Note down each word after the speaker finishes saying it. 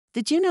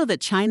Did you know that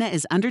China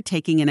is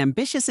undertaking an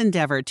ambitious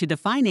endeavor to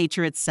defy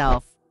nature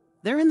itself?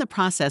 They're in the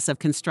process of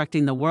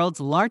constructing the world's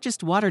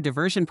largest water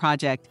diversion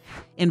project,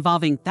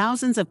 involving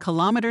thousands of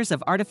kilometers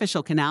of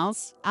artificial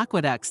canals,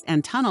 aqueducts,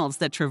 and tunnels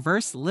that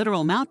traverse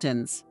literal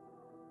mountains.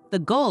 The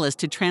goal is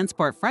to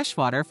transport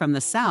freshwater from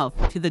the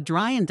south to the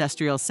dry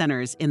industrial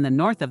centers in the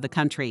north of the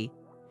country.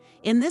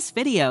 In this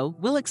video,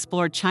 we'll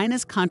explore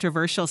China's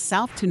controversial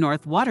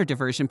South-to-North Water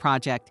Diversion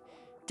Project,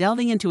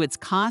 delving into its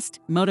cost,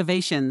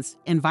 motivations,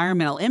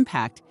 environmental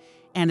impact,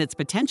 and its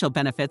potential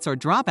benefits or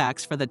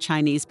drawbacks for the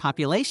Chinese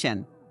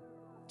population.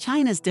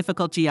 China's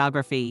difficult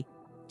geography.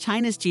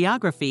 China's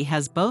geography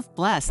has both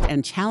blessed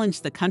and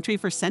challenged the country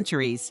for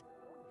centuries.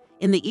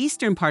 In the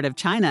eastern part of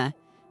China,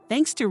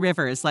 thanks to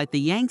rivers like the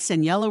Yangtze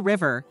and Yellow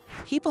River,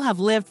 people have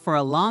lived for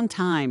a long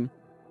time.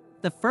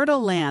 The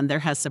fertile land there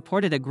has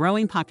supported a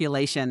growing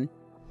population.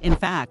 In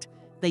fact,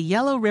 the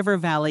Yellow River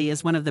Valley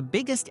is one of the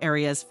biggest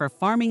areas for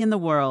farming in the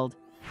world.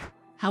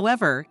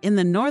 However, in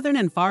the northern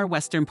and far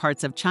western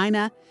parts of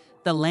China,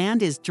 the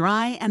land is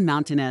dry and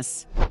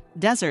mountainous.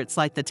 Deserts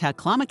like the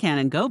Taklamakan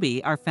and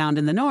Gobi are found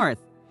in the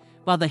north,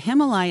 while the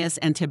Himalayas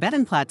and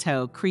Tibetan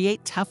Plateau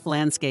create tough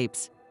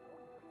landscapes.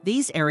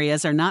 These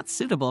areas are not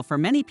suitable for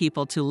many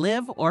people to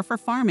live or for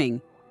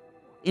farming.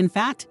 In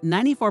fact,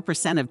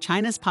 94% of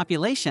China's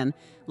population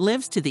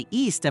lives to the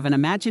east of an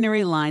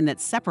imaginary line that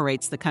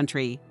separates the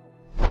country.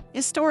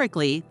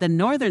 Historically, the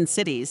northern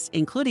cities,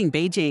 including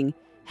Beijing,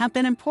 have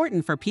been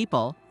important for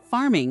people,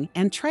 farming,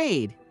 and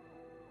trade.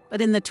 But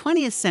in the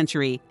 20th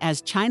century,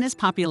 as China's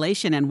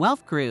population and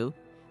wealth grew,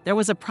 there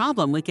was a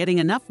problem with getting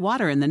enough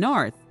water in the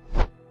north.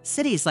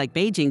 Cities like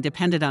Beijing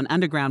depended on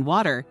underground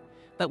water,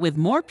 but with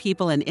more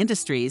people and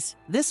industries,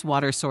 this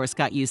water source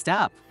got used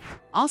up.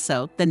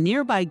 Also, the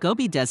nearby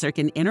Gobi Desert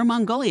in Inner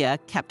Mongolia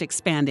kept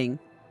expanding,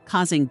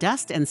 causing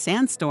dust and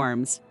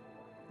sandstorms.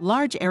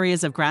 Large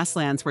areas of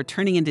grasslands were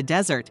turning into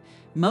desert,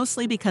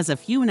 mostly because of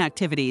human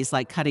activities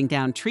like cutting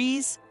down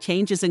trees,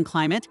 changes in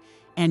climate,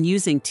 and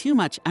using too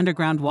much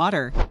underground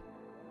water.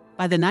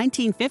 By the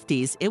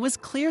 1950s, it was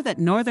clear that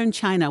northern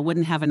China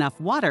wouldn't have enough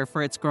water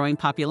for its growing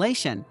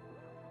population.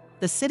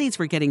 The cities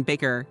were getting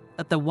bigger,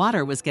 but the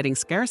water was getting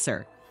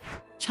scarcer.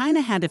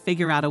 China had to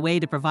figure out a way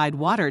to provide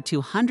water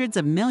to hundreds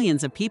of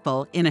millions of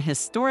people in a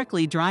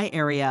historically dry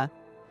area.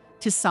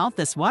 To solve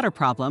this water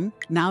problem,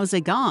 Mao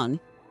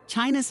Zedong,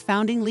 China's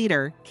founding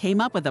leader,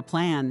 came up with a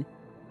plan: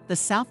 the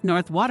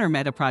South-to-North Water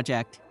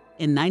Megaproject.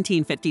 In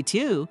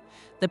 1952,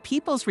 the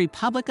People's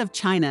Republic of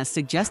China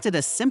suggested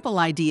a simple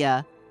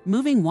idea: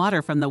 moving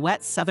water from the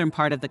wet southern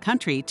part of the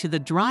country to the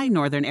dry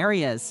northern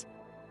areas.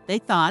 They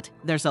thought,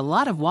 there's a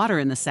lot of water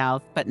in the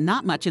south, but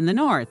not much in the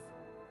north.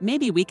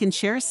 Maybe we can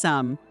share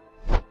some.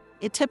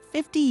 It took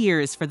 50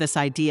 years for this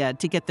idea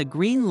to get the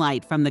green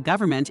light from the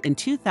government in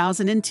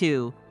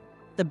 2002.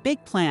 The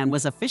big plan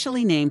was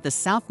officially named the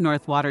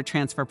South-to-North Water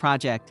Transfer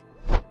Project.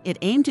 It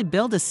aimed to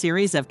build a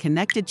series of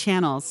connected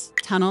channels,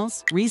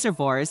 tunnels,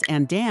 reservoirs,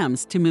 and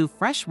dams to move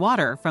fresh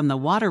water from the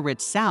water-rich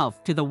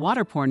south to the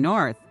water-poor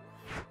north.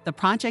 The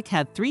project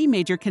had three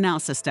major canal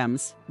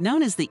systems,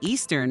 known as the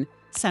Eastern,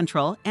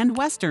 Central, and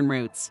Western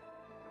routes.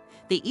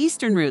 The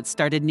Eastern route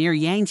started near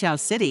Yangzhou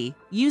City,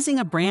 using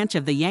a branch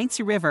of the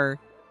Yangtze River.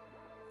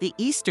 The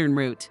Eastern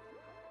route,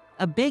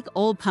 a big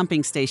old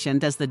pumping station,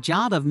 does the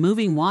job of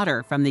moving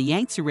water from the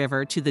Yangtze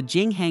River to the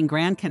Jinghang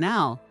Grand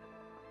Canal.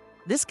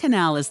 This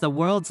canal is the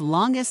world's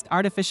longest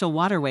artificial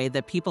waterway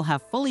that people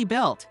have fully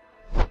built.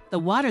 The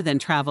water then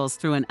travels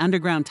through an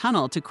underground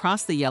tunnel to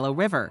cross the Yellow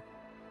River.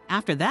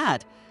 After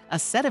that, a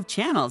set of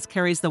channels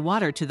carries the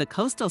water to the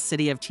coastal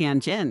city of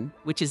Tianjin,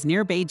 which is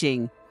near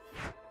Beijing.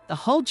 The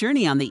whole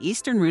journey on the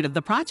eastern route of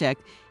the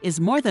project is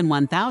more than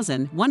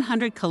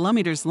 1,100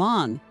 kilometers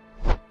long.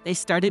 They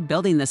started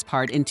building this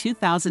part in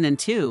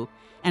 2002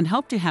 and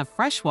hope to have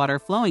fresh water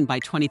flowing by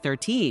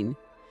 2013.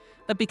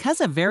 But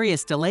because of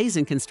various delays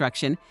in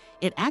construction,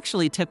 it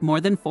actually took more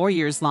than 4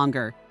 years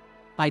longer.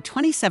 By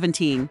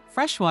 2017,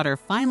 fresh water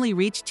finally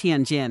reached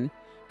Tianjin,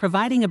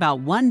 providing about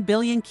 1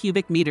 billion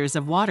cubic meters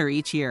of water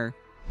each year.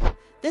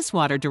 This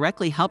water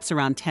directly helps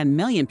around 10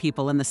 million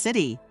people in the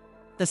city.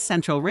 The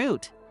Central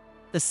Route.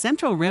 The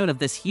central route of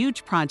this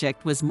huge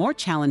project was more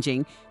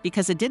challenging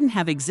because it didn't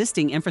have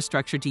existing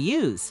infrastructure to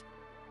use.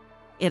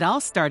 It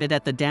all started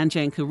at the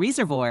Danjiangkou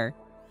Reservoir.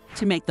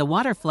 To make the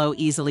water flow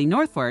easily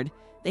northward,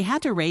 they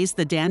had to raise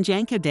the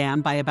Danjiangkou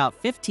Dam by about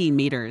 15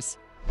 meters.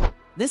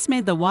 This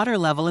made the water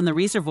level in the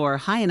reservoir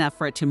high enough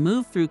for it to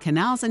move through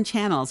canals and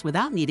channels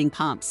without needing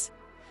pumps.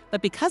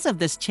 But because of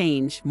this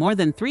change, more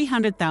than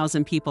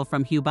 300,000 people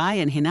from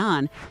Hubei and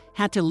Henan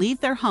had to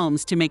leave their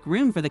homes to make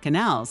room for the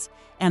canals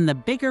and the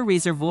bigger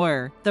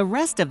reservoir. The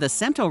rest of the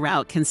central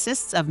route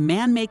consists of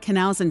man-made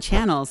canals and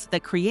channels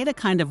that create a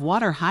kind of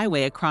water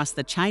highway across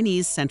the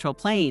Chinese Central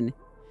Plain.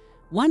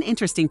 One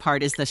interesting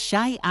part is the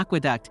Shai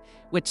Aqueduct,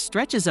 which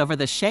stretches over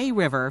the Shai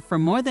River for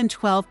more than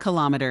 12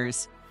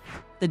 kilometers.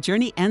 The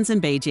journey ends in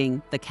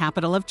Beijing, the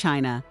capital of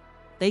China.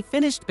 They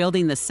finished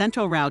building the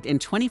central route in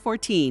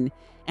 2014,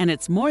 and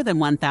it's more than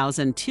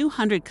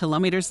 1,200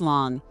 kilometers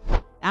long.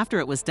 After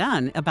it was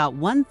done, about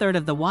 1/3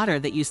 of the water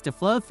that used to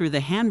flow through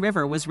the Han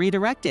River was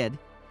redirected.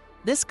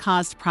 This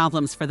caused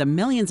problems for the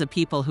millions of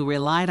people who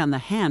relied on the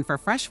Han for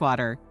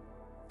freshwater.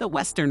 The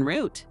Western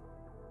Route.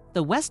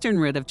 The western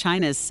route of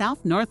China's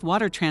South-North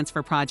Water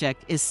Transfer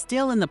Project is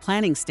still in the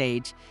planning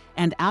stage,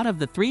 and out of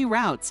the 3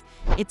 routes,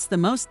 it's the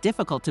most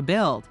difficult to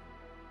build.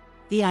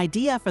 The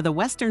idea for the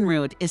western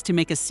route is to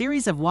make a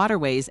series of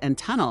waterways and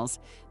tunnels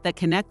that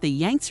connect the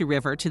Yangtze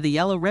River to the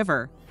Yellow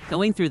River,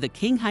 going through the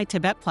Qinghai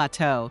Tibet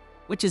Plateau,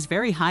 which is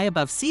very high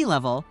above sea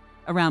level,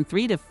 around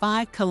 3 to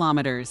 5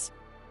 kilometers.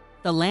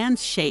 The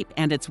land's shape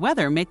and its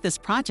weather make this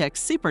project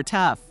super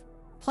tough.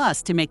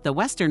 Plus, to make the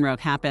western route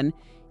happen,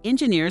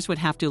 engineers would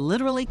have to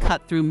literally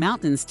cut through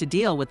mountains to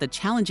deal with the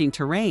challenging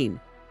terrain.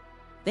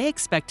 They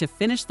expect to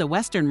finish the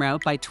western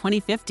route by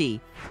 2050.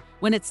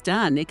 When it's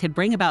done, it could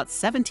bring about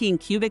 17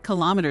 cubic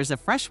kilometers of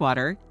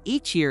freshwater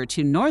each year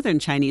to northern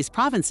Chinese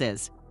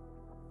provinces.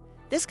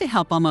 This could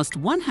help almost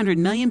 100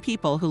 million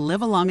people who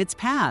live along its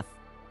path.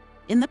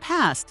 In the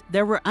past,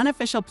 there were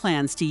unofficial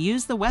plans to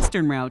use the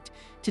western route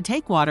to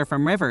take water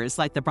from rivers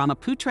like the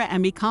Brahmaputra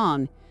and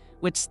Mekong,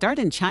 which start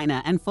in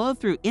China and flow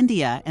through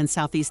India and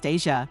Southeast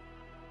Asia.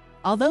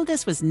 Although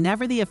this was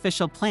never the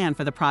official plan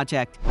for the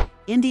project,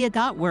 India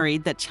got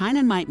worried that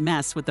China might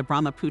mess with the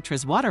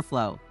Brahmaputra's water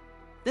flow.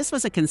 This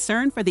was a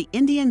concern for the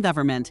Indian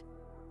government.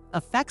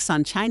 Effects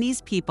on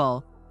Chinese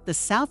people. The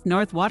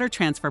South-North Water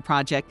Transfer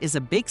Project is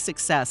a big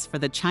success for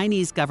the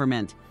Chinese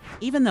government,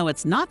 even though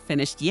it's not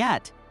finished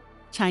yet.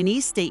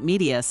 Chinese state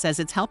media says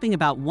it's helping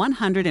about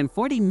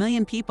 140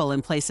 million people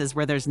in places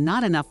where there's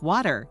not enough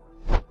water.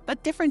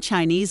 But different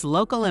Chinese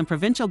local and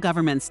provincial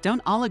governments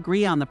don't all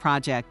agree on the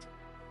project.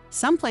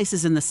 Some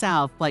places in the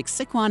south, like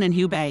Sichuan and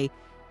Hubei,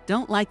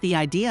 don't like the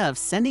idea of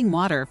sending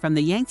water from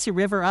the Yangtze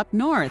River up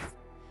north.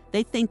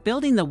 They think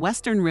building the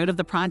western route of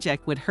the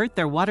project would hurt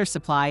their water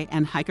supply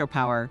and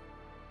hydropower.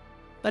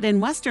 But in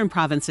western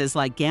provinces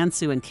like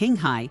Gansu and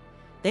Qinghai,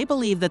 they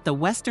believe that the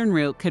western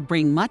route could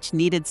bring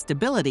much-needed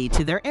stability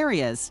to their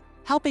areas,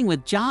 helping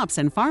with jobs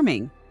and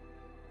farming.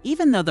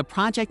 Even though the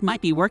project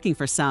might be working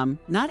for some,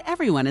 not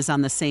everyone is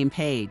on the same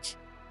page.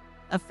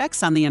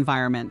 Effects on the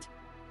environment.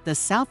 The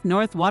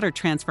South-North Water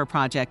Transfer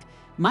Project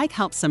might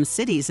help some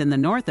cities in the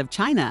north of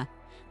China,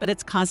 but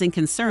it's causing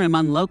concern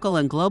among local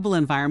and global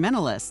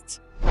environmentalists.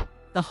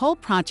 The whole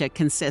project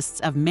consists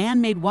of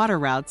man-made water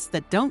routes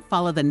that don't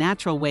follow the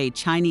natural way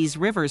Chinese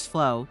rivers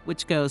flow,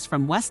 which goes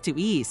from west to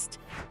east.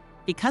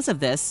 Because of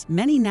this,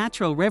 many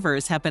natural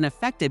rivers have been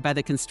affected by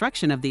the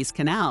construction of these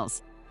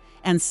canals,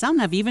 and some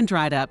have even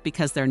dried up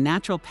because their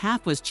natural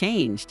path was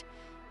changed.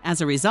 As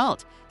a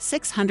result,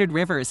 600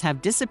 rivers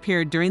have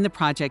disappeared during the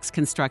project's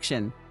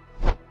construction.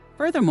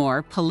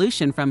 Furthermore,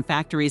 pollution from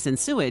factories and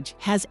sewage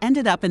has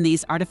ended up in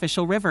these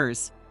artificial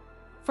rivers.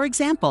 For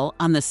example,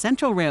 on the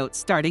central route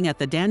starting at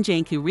the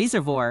Danjiangkou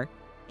Reservoir,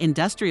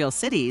 industrial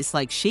cities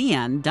like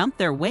Xi'an dump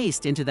their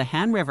waste into the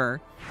Han River,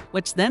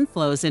 which then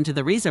flows into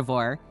the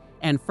reservoir,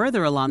 and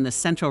further along the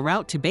central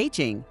route to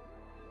Beijing.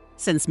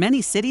 Since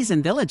many cities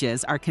and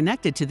villages are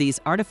connected to these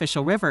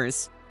artificial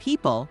rivers,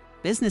 people,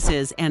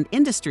 businesses, and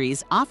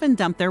industries often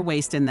dump their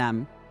waste in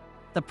them.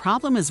 The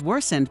problem is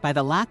worsened by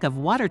the lack of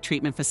water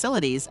treatment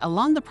facilities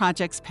along the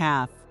project's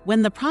path.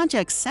 When the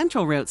project's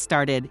central route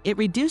started, it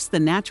reduced the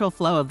natural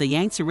flow of the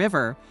Yangtze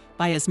River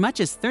by as much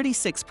as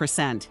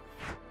 36%.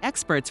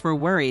 Experts were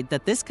worried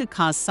that this could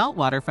cause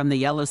saltwater from the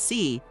Yellow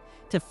Sea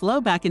to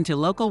flow back into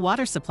local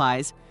water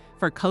supplies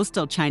for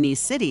coastal Chinese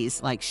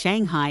cities like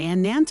Shanghai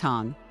and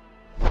Nantong.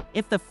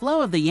 If the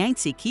flow of the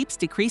Yangtze keeps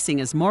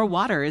decreasing as more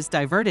water is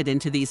diverted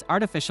into these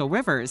artificial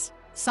rivers,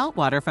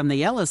 saltwater from the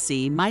Yellow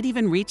Sea might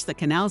even reach the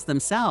canals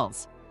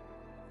themselves.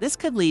 This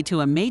could lead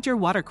to a major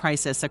water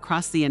crisis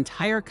across the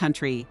entire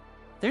country.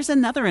 There's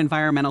another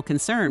environmental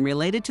concern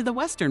related to the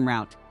western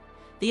route.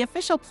 The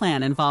official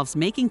plan involves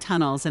making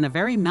tunnels in a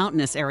very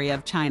mountainous area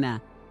of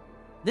China.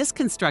 This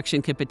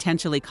construction could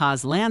potentially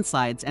cause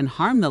landslides and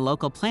harm the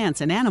local plants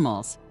and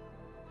animals.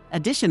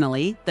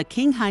 Additionally, the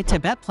Qinghai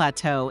Tibet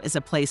Plateau is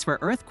a place where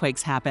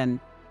earthquakes happen.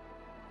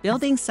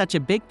 Building such a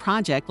big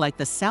project like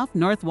the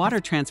South-North Water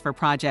Transfer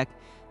Project,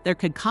 there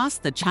could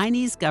cost the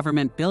Chinese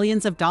government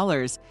billions of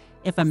dollars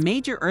if a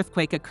major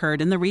earthquake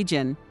occurred in the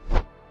region.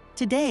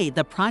 Today,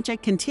 the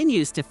project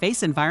continues to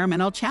face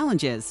environmental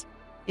challenges.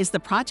 Is the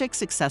project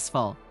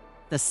successful?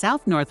 The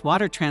South-North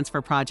Water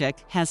Transfer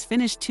Project has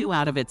finished 2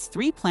 out of its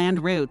 3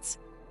 planned routes.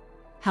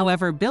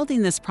 However,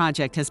 building this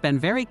project has been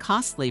very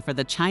costly for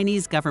the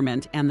Chinese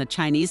government and the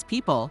Chinese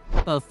people,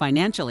 both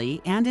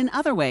financially and in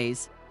other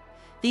ways.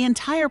 The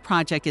entire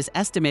project is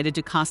estimated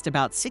to cost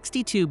about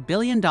 $62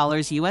 billion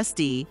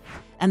USD,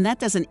 and that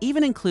doesn't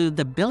even include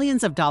the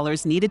billions of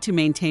dollars needed to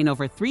maintain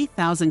over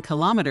 3,000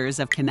 kilometers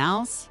of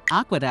canals,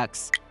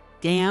 aqueducts,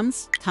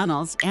 dams,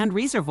 tunnels, and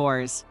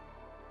reservoirs.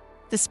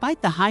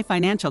 Despite the high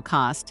financial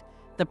cost,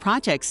 the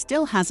project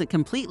still hasn't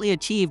completely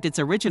achieved its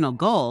original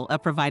goal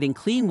of providing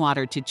clean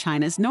water to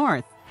China's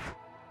north.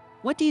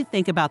 What do you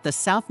think about the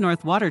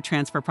South-North Water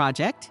Transfer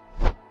Project?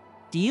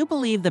 Do you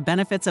believe the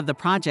benefits of the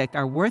project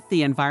are worth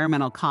the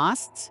environmental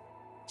costs?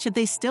 Should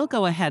they still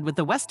go ahead with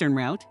the western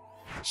route?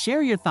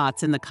 Share your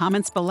thoughts in the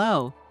comments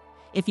below.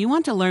 If you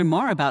want to learn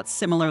more about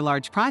similar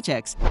large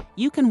projects,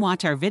 you can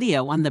watch our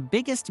video on the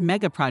biggest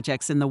mega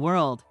projects in the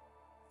world.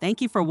 Thank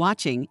you for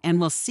watching, and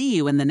we'll see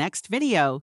you in the next video.